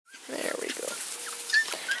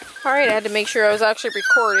Alright, I had to make sure I was actually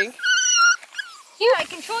recording. Here, I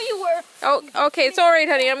can show you where. Oh, okay, it's alright,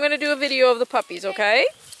 honey. I'm going to do a video of the puppies, okay?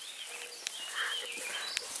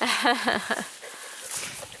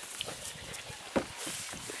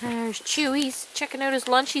 There's Chewy. He's checking out his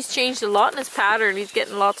lunch. He's changed a lot in his pattern. He's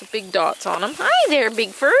getting lots of big dots on him. Hi there, Big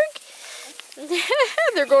Ferg.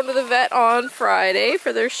 They're going to the vet on Friday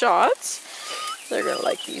for their shots. They're going to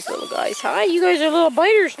like these little guys. Hi, you guys are little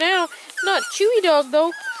biters now. Not Chewy dog,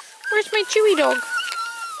 though. Where's my Chewy dog?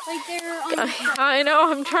 Right there on the I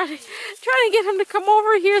know. I'm trying to get him to come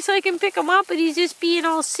over here so I can pick him up, but he's just being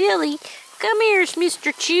all silly. Come here,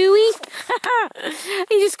 Mr. Chewy.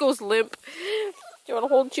 He just goes limp. Do you want to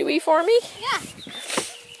hold Chewy for me? Yeah.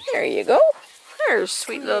 There you go. There's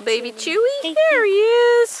sweet little baby Chewy. Hey, There he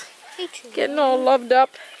is. Hey, Chewy. Getting all loved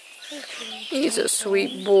up. Hey, Chewy. He's a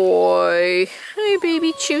sweet boy. Hey,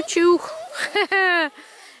 baby Choo Choo.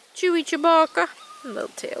 Chewy Chewbacca. Little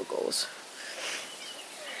tail goes.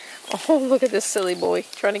 Oh, look at this silly boy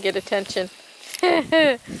trying to get attention.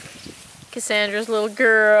 Cassandra's little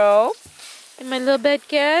girl. And my little bed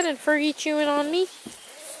cat and Fergie chewing on me.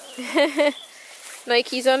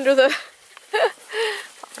 Nike's under the...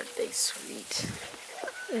 Aren't they sweet?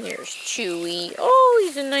 And here's Chewy. Oh,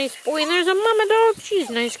 he's a nice boy. And there's a mama dog. She's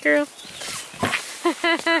a nice girl.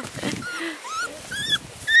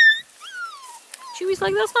 Chewy's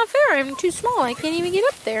like, that's not fair. I'm too small. I can't even get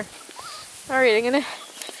up there. Alright, I'm going to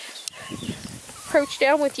approach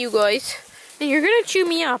down with you guys. And you're going to chew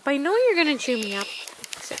me up. I know you're going to chew me up.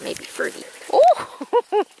 Except maybe Fergie. Oh!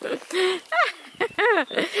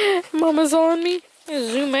 Mama's on me.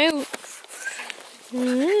 Zoom out.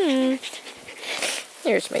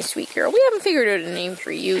 There's my sweet girl. We haven't figured out a name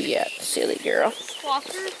for you yet, silly girl.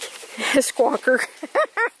 Squawker? Squawker.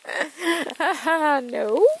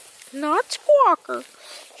 No, not Squawker.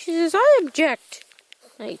 She says, I object.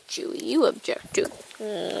 Hey, Chewy, you object too.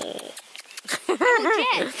 How about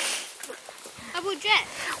Jet? How about Jet?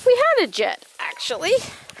 We had a Jet, actually.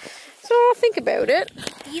 So I'll think about it.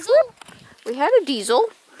 Diesel? We had a Diesel.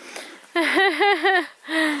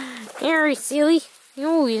 Very silly.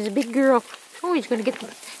 Oh, he's a big girl. Oh, he's gonna get the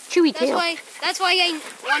chewy tail. That's why I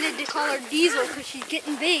wanted to call her Diesel, because she's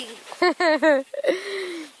getting big.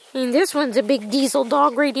 And this one's a big Diesel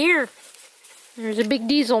dog right here. There's a big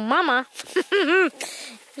Diesel mama.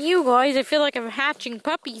 You guys, I feel like I'm hatching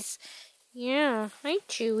puppies. Yeah, hi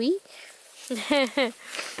Chewy. I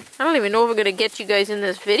don't even know if I'm gonna get you guys in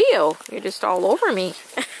this video. You're just all over me.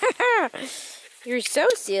 You're so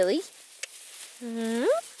silly.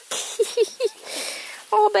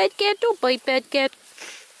 Oh, bad cat, don't bite, bad cat.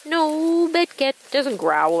 No, bad cat doesn't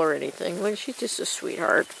growl or anything. Like, she's just a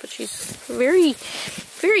sweetheart, but she's very,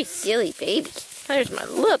 very silly baby. There's my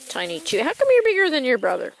little tiny Chewy. How come you're bigger than your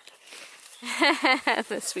brother?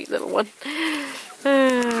 The sweet little one.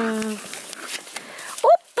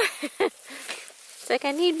 It's like,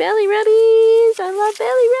 I need belly rubbies. I love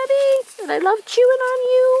belly rubbies. And I love chewing on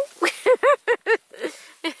you.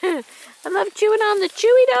 I love chewing on the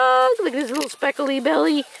Chewy dog. Look at his little speckly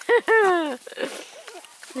belly. Oh,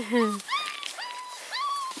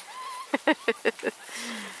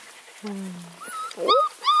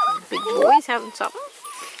 big boy's having something.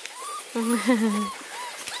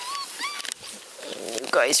 You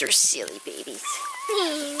guys are silly babies.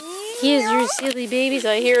 Yes, you're silly babies.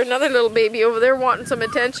 I hear another little baby over there wanting some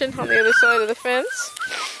attention on the other side of the fence.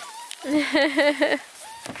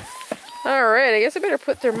 Alright, I guess I better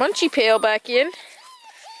put their munchie pail back in.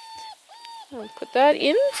 I'll put that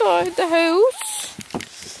inside the house.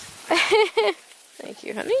 Thank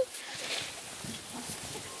you, honey.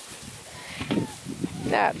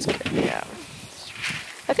 That's good, yeah.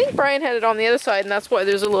 I think Brian had it on the other side, and that's why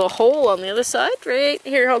there's a little hole on the other side. Right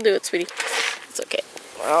here, I'll do it, sweetie. It's okay.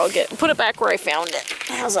 I'll put it back where I found it.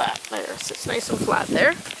 How's that? There, so it's nice and flat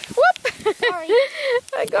there. Whoop! Sorry.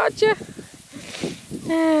 I gotcha.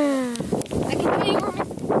 I can tell you where my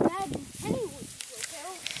dad and Penny would go.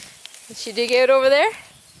 Did she dig out over there?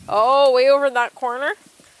 Oh, way over in that corner?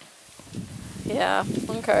 Yeah,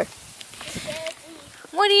 okay.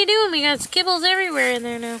 What are you doing? We got skibbles everywhere in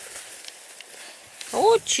there now.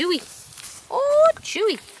 Oh, Chewy. Oh,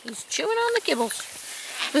 Chewy. He's chewing on the kibbles.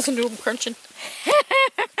 Listen to him crunching.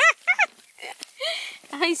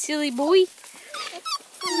 Hi, silly boy.